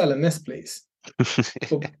in Excel in this, please?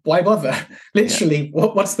 Well, why bother? Literally,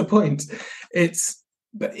 what's the point?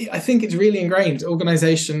 But I think it's really ingrained.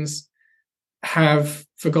 Organizations have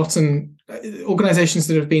forgotten, organizations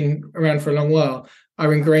that have been around for a long while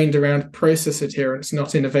are ingrained around process adherence,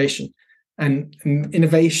 not innovation. And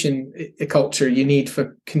innovation, a culture you need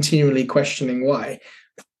for continually questioning why.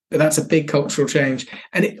 But that's a big cultural change.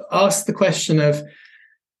 And it asks the question of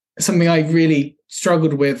something I really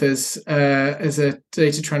struggled with as a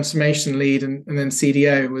data transformation lead and then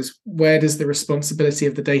CDO was, where does the responsibility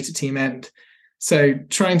of the data team end? So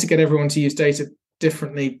trying to get everyone to use data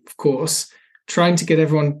differently, of course, trying to get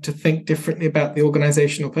everyone to think differently about the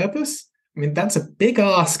organizational purpose. I mean, that's a big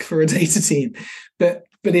ask for a data team. But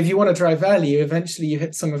if you want to drive value, eventually you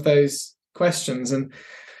hit some of those questions. And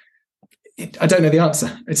I don't know the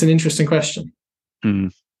answer. It's an interesting question.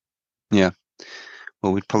 Yeah.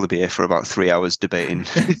 Well, we'd probably be here for about 3 hours debating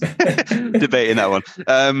that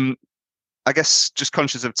one. I guess just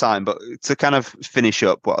conscious of time, but to kind of finish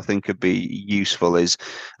up, what I think could be useful is,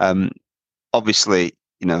 obviously,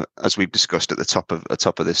 as we've discussed at the top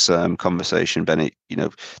of this conversation, Benny,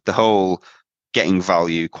 the whole getting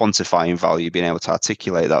value, quantifying value, being able to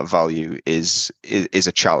articulate that value is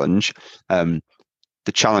a challenge.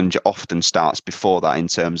 The challenge often starts before that in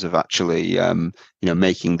terms of actually,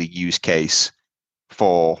 making the use case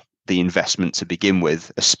for the investment to begin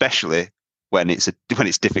with, especially when it's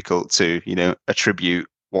difficult to attribute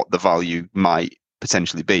what the value might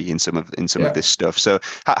potentially be in some of this stuff. So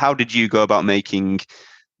how did you go about making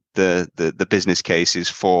the business cases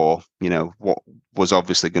for what was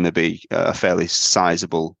obviously going to be a fairly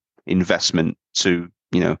sizable investment to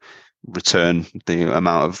return the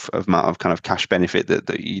amount of kind of cash benefit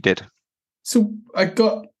that you did? So I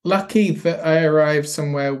got lucky that I arrived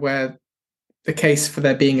somewhere where the case for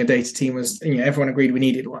there being a data team was, everyone agreed we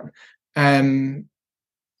needed one.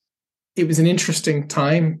 It was an interesting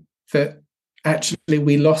time that actually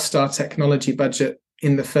we lost our technology budget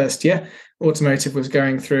in the first year. Automotive was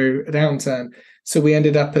going through a downturn. So we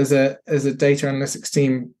ended up as a data analytics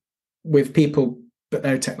team with people, but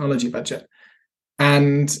no technology budget.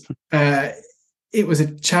 And it was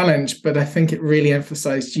a challenge, but I think it really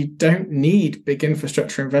emphasized you don't need big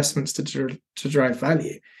infrastructure investments to drive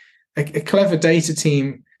value. A clever data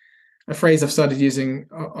team, a phrase I've started using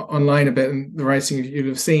online a bit, and the writing you'll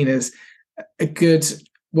have seen, is a good,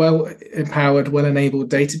 well-empowered, well-enabled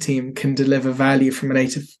data team can deliver value from an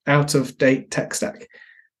out-of-date tech stack.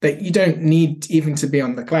 That you don't need even to be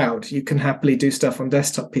on the cloud. You can happily do stuff on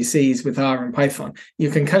desktop PCs with R and Python. You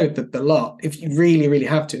can code the lot if you really, really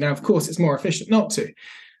have to. Now, of course, it's more efficient not to.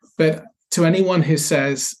 But to anyone who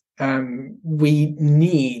says we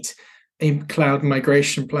need a cloud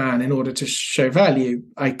migration plan in order to show value,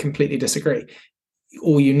 I completely disagree.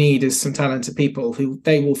 All you need is some talented people who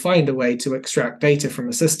they will find a way to extract data from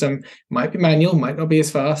a system. Might be manual, might not be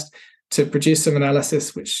as fast, to produce some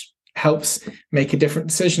analysis which helps make a different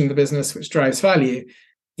decision in the business, which drives value.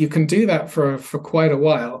 You can do that for quite a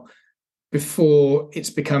while before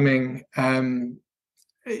it's becoming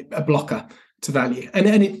a blocker to value, and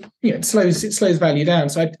it slows value down.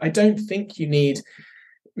 So I don't think you need.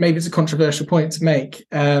 Maybe it's a controversial point to make,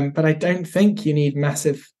 but I don't think you need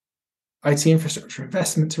massive IT infrastructure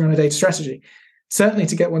investment to run a data strategy. Certainly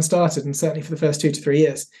to get one started, and certainly for the first 2 to 3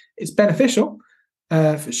 years, it's beneficial.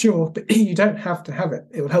 For sure, but you don't have to have it.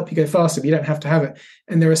 It will help you go faster, but you don't have to have it.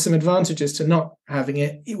 And there are some advantages to not having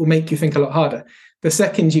it. It will make you think a lot harder. The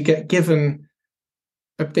second you get given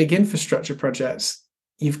a big infrastructure project,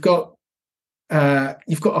 you've got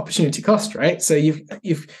opportunity cost, right? So you've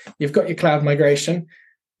got your cloud migration.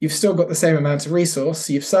 You've still got the same amount of resource.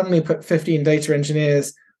 So you've suddenly put 15 data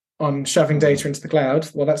engineers on shoving data into the cloud.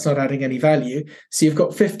 Well, that's not adding any value. So you've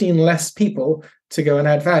got 15 less people to go and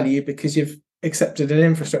add value because you've accepted an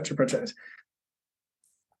infrastructure project.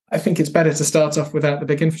 I think it's better to start off without the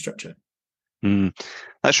big infrastructure.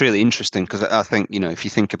 That's really interesting, because I think, if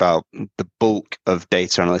you think about the bulk of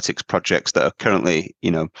data analytics projects that are currently,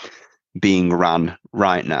 being ran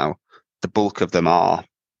right now, the bulk of them are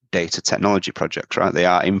data technology projects, right? They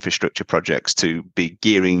are infrastructure projects to be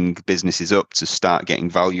gearing businesses up to start getting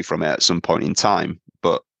value from it at some point in time.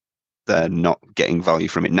 But they're not getting value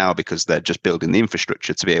from it now because they're just building the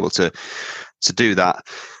infrastructure to be able to do that.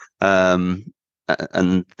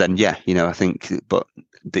 And then, yeah, I think, but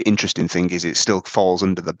the interesting thing is it still falls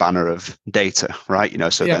under the banner of data, right?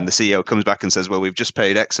 So then the CEO comes back and says, well, we've just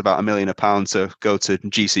paid X about £1 million to go to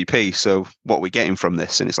GCP. So what are we getting from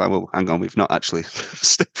this? And it's like, well, hang on, we've not actually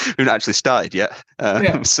started yet.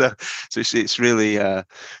 So it's really,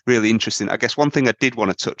 really interesting. I guess one thing I did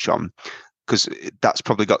want to touch on, because that's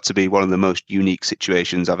probably got to be one of the most unique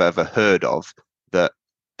situations I've ever heard of, that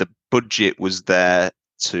the budget was there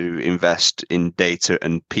to invest in data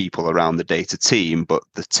and people around the data team, but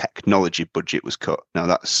the technology budget was cut. Now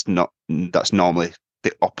that's normally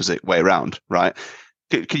the opposite way around, right?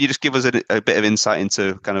 Could you just give us a bit of insight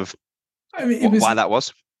into kind of why that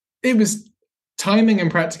was? It was timing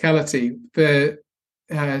and practicality. To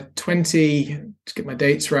get my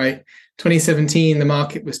dates right, 2017, the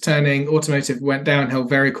market was turning, automotive went downhill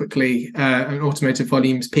very quickly, and automotive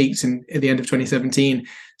volumes peaked at the end of 2017.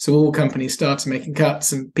 So all companies started making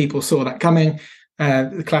cuts, and people saw that coming.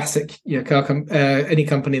 The classic, any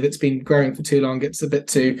company that's been growing for too long gets a bit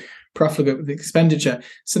too profligate with the expenditure.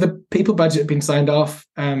 So the people budget had been signed off,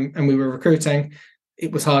 and we were recruiting.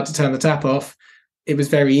 It was hard to turn the tap off. It was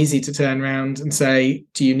very easy to turn around and say,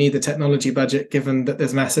 do you need the technology budget, given that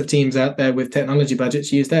there's massive teams out there with technology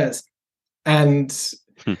budgets, use theirs. And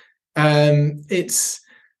it's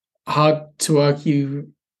hard to argue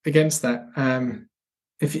against that.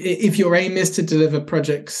 If your aim is to deliver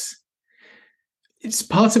projects, it's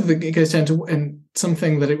part of it goes down to, and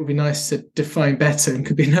something that it would be nice to define better and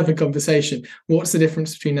could be another conversation. What's the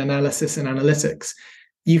difference between analysis and analytics?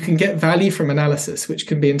 You can get value from analysis, which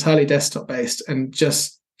can be entirely desktop based and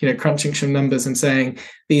just crunching some numbers and saying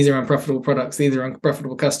these are unprofitable products, these are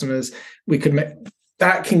unprofitable customers. We could make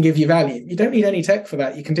that can give you value. You don't need any tech for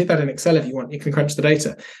that. You can do that in Excel if you want. You can crunch the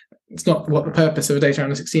data. It's not what the purpose of a data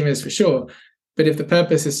analytics team is, for sure. But if the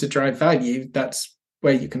purpose is to drive value, that's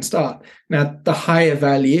where you can start. Now, the higher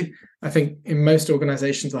value, I think in most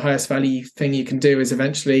organizations, the highest value thing you can do is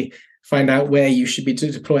eventually find out where you should be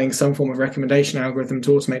deploying some form of recommendation algorithm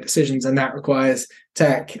to automate decisions, and that requires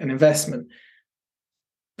tech and investment.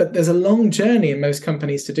 But there's a long journey in most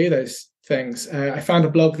companies to do those things. I found a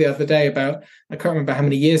blog the other day about, I can't remember how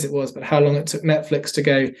many years it was, but how long it took Netflix to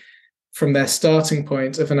go from their starting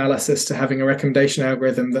point of analysis to having a recommendation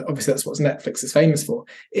algorithm. That obviously that's what Netflix is famous for.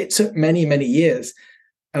 It took many, many years.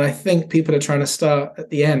 And I think people are trying to start at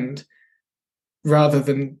the end rather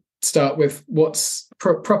than start with what's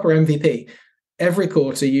proper MVP. Every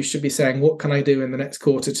quarter, you should be saying, what can I do in the next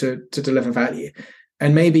quarter to deliver value?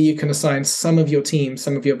 And maybe you can assign some of your team,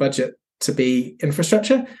 some of your budget to be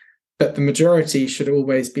infrastructure, but the majority should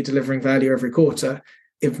always be delivering value every quarter.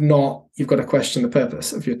 If not, you've got to question the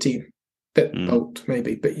purpose of your team. Bit bold,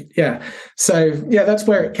 maybe, but yeah. So yeah, that's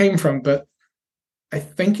where it came from. But I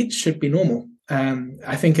think it should be normal.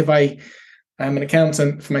 I think if I am an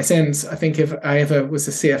accountant for my sins, I think if I ever was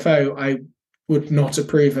a CFO, I would not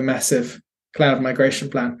approve a massive cloud migration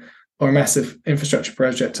plan or a massive infrastructure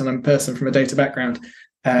project. And I'm a person from a data background,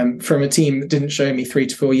 from a team that didn't show me 3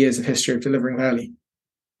 to 4 years of history of delivering value.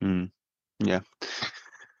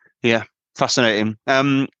 Yeah, fascinating.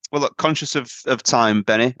 Well, look, conscious of time,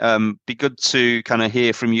 Benny, be good to kind of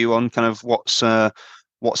hear from you on kind of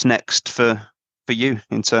what's next for you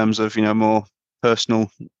in terms of more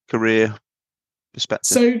personal career perspective.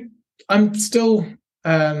 So I'm still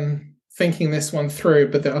thinking this one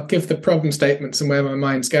through, but I'll give the problem statements and where my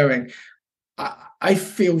mind's going. I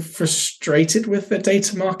feel frustrated with the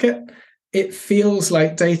data market. It feels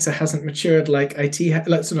like data hasn't matured like IT,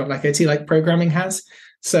 like programming has.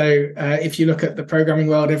 So if you look at the programming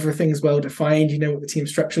world, everything's well defined. You know what the team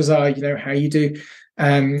structures are. You know how you do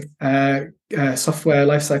software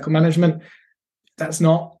lifecycle management. That's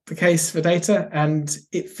not the case for data, and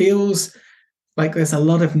it feels like there's a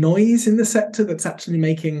lot of noise in the sector that's actually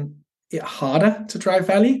making it harder to drive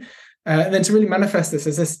value. And then to really manifest this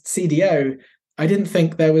as a CDO, I didn't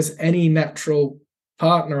think there was any natural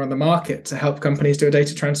partner on the market to help companies do a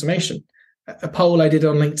data transformation. A poll I did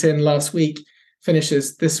on LinkedIn last week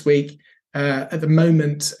finishes this week. At the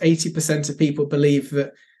moment, 80% of people believe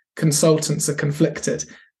that consultants are conflicted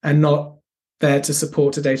and not there to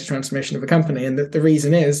support a data transformation of a company. And the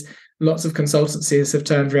reason is lots of consultancies have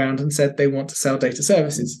turned around and said they want to sell data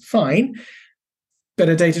services. Fine. But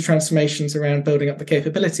a data transformation is around building up the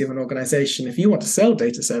capability of an organization. If you want to sell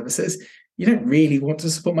data services, you don't really want to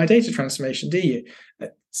support my data transformation, do you?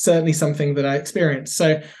 That's certainly something that I experienced.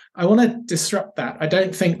 So I want to disrupt that. I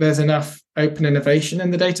don't think there's enough open innovation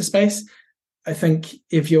in the data space. I think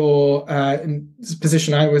if you're in the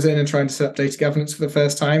position I was in and trying to set up data governance for the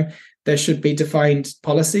first time, there should be defined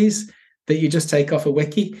policies that you just take off a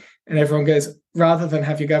wiki and everyone goes, rather than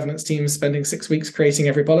have your governance team spending 6 weeks creating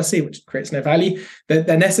every policy, which creates no value.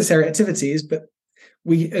 They're necessary activities, but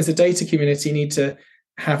we as a data community need to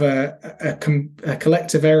have a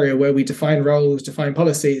collective area where we define roles, define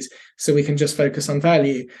policies, so we can just focus on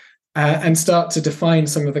value. And start to define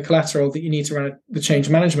some of the collateral that you need to run the change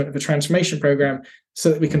management of a transformation program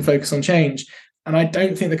so that we can focus on change. And I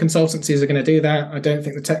don't think the consultancies are going to do that. I don't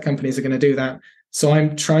think the tech companies are going to do that. So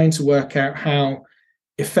I'm trying to work out how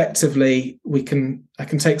effectively I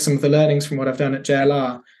can take some of the learnings from what I've done at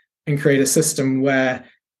JLR and create a system where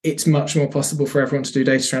it's much more possible for everyone to do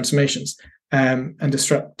data transformations and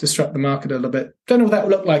disrupt the market a little bit. Don't know what that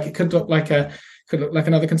will look like. It could look like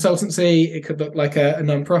another consultancy. It could look like a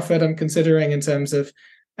non-profit I'm considering in terms of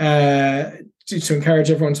to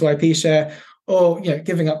encourage everyone to IP share, or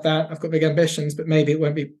giving up that. I've got big ambitions, but maybe it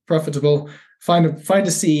won't be profitable. Find a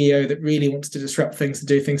CEO that really wants to disrupt things and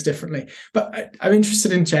do things differently. But I'm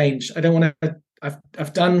interested in change. I don't want to.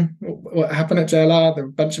 I've done what happened at JLR. There were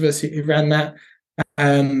a bunch of us who ran that.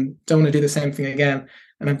 Don't want to do the same thing again.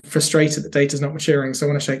 And I'm frustrated that data's not maturing, so I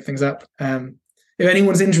want to shake things up. If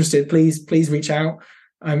anyone's interested, please reach out.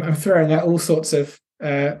 I'm throwing out all sorts of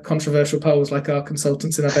controversial polls, like our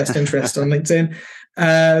consultants in our best interest on LinkedIn.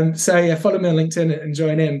 So follow me on LinkedIn and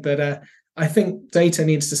join in. But I think data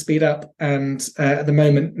needs to speed up, and at the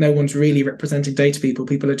moment, no one's really representing data people.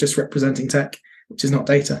 People are just representing tech, which is not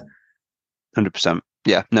data. 100%.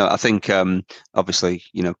 Yeah, no, I think obviously,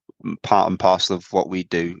 part and parcel of what we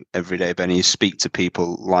do every day, Benny, is speak to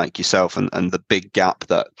people like yourself, and the big gap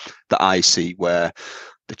that I see where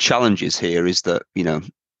the challenge is here is that,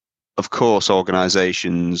 of course,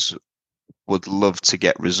 organizations would love to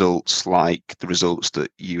get results like the results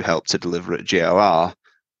that you helped to deliver at JLR,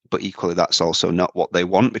 but equally that's also not what they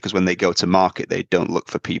want, because when they go to market, they don't look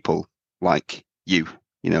for people like you.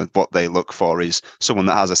 What they look for is someone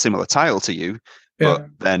that has a similar title to you. But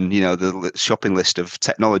then, the shopping list of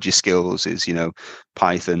technology skills is,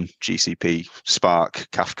 Python, GCP, Spark,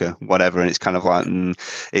 Kafka, whatever. And it's kind of like,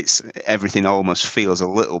 it's everything almost feels a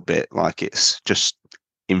little bit like it's just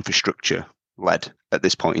infrastructure led at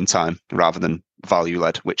this point in time, rather than value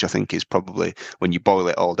led, which I think is probably, when you boil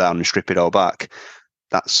it all down and strip it all back,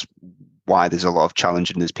 that's why there's a lot of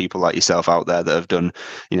challenge. And there's people like yourself out there that have done,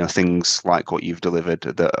 things like what you've delivered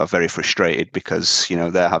that are very frustrated because,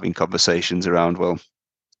 they're having conversations around, well,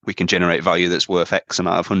 we can generate value that's worth X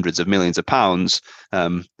amount of hundreds of millions of pounds.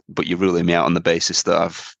 But you're ruling me out on the basis that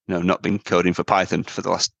I've not been coding for Python for the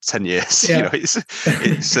last 10 years. Yeah.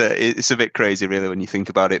 It's a bit crazy really when you think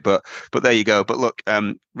about it, but there you go. But look,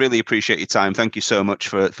 really appreciate your time. Thank you so much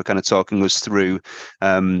for kind of talking us through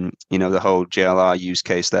the whole JLR use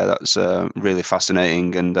case there. That's really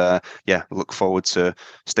fascinating, and look forward to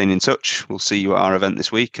staying in touch. We'll see you at our event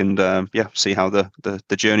this week, and see how the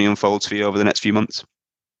journey unfolds for you over the next few months.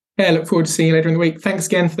 Yeah, look forward to seeing you later in the week. Thanks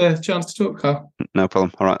again for the chance to talk, Carl. No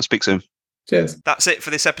problem. All right, speak soon. Cheers. That's it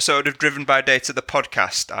for this episode of Driven by Data, the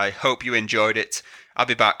podcast. I hope you enjoyed it. I'll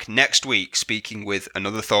be back next week speaking with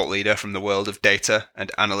another thought leader from the world of data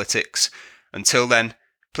and analytics. Until then,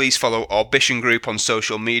 please follow Orbition Group on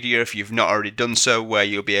social media if you've not already done so, where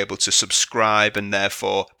you'll be able to subscribe and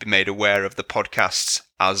therefore be made aware of the podcasts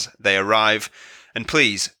as they arrive. And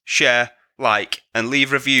please share, like, and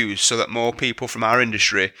leave reviews so that more people from our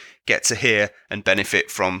industry get to hear and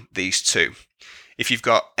benefit from these too. If you've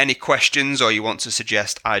got any questions or you want to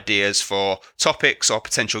suggest ideas for topics or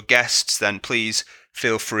potential guests, then please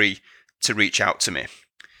feel free to reach out to me.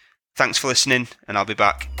 Thanks for listening, and I'll be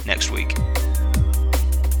back next week.